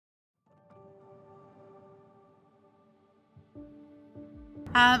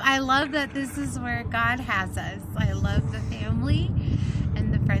I love that this is where God has us. I love the family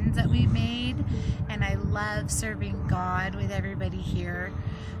and the friends that we made, and I love serving God with everybody here.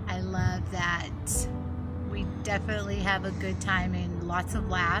 I love that we definitely have a good time and lots of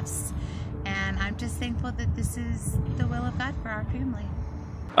laughs, and I'm just thankful that this is the will of God for our family.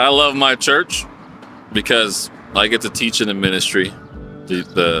 I love my church because I get to teach in the ministry,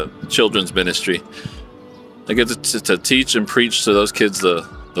 the children's ministry. I get to teach and preach to those kids the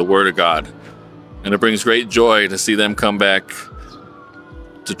Word of God. And it brings great joy to see them come back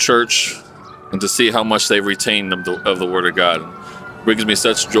to church and to see how much they've retained of the Word of God. It brings me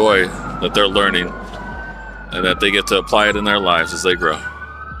such joy that they're learning and that they get to apply it in their lives as they grow.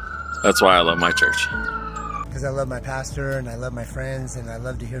 That's why I love my church. Because I love my pastor and I love my friends and I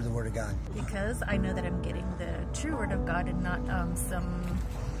love to hear the Word of God. Because I know that I'm getting the true Word of God and not some,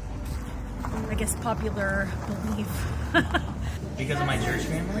 I guess, popular belief. Because of my church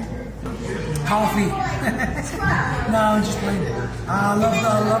family? Coffee. No, I'm just playing. I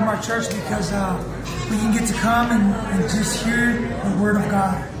love my church because we can get to come and just hear the Word of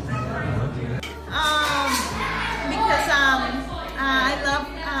God. Because I love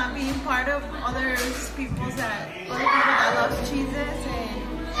being part of other people that love Jesus and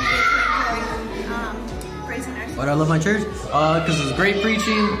we get to enjoy praising our. Why do I love my church? Because it's great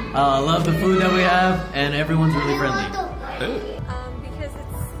preaching. I love the food that we have, and everyone's really friendly. Because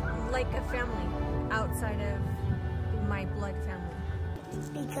it's like a family outside of my blood family.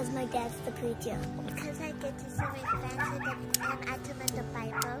 Because my dad's the preacher. Because I get to see my friends and I to learn the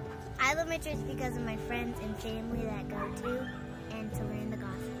Bible. I love my church because of my friends and family that I go to and to learn the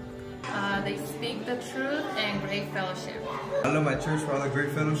gospel. They speak the truth and great fellowship. I love my church for all the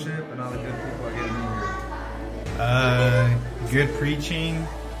great fellowship and all the good people I get to meet here. Good preaching,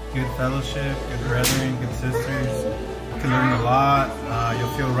 good fellowship, good brethren, good sisters. You can learn a lot.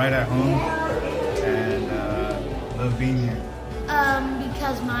 You'll feel right at home, and love being here.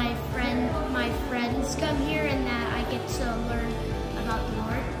 Because my friends come here and that I get to learn about the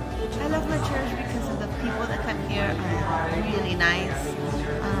Lord. I love my church because of the people that come here are really nice,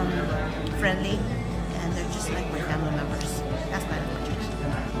 friendly, and they're just like my family members. That's why I love my church.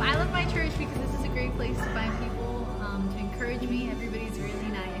 I love my church because this is a great place to find people to encourage me. Everybody's really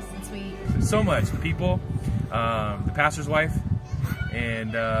nice and sweet. So much. The people, the pastor's wife,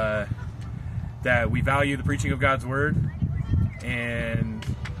 and that we value the preaching of God's Word, and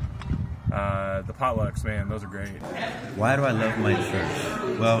the potlucks, man, those are great. Why do I love my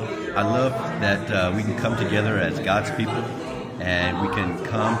church? Well, I love that we can come together as God's people and we can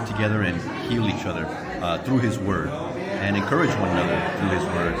come together and heal each other through His Word and encourage one another through His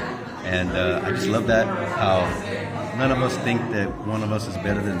Word. And I just love that, how none of us think that one of us is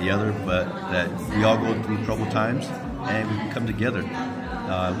better than the other, but that we all go through troubled times and we can come together,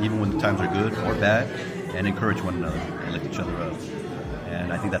 even when the times are good or bad, and encourage one another and lift each other up.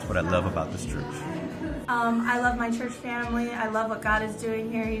 And I think that's what I love about this church. I love my church family. I love what God is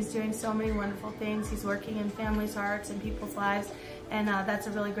doing here. He's doing so many wonderful things. He's working in families' hearts and people's lives, and that's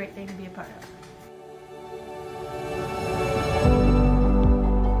a really great thing to be a part of.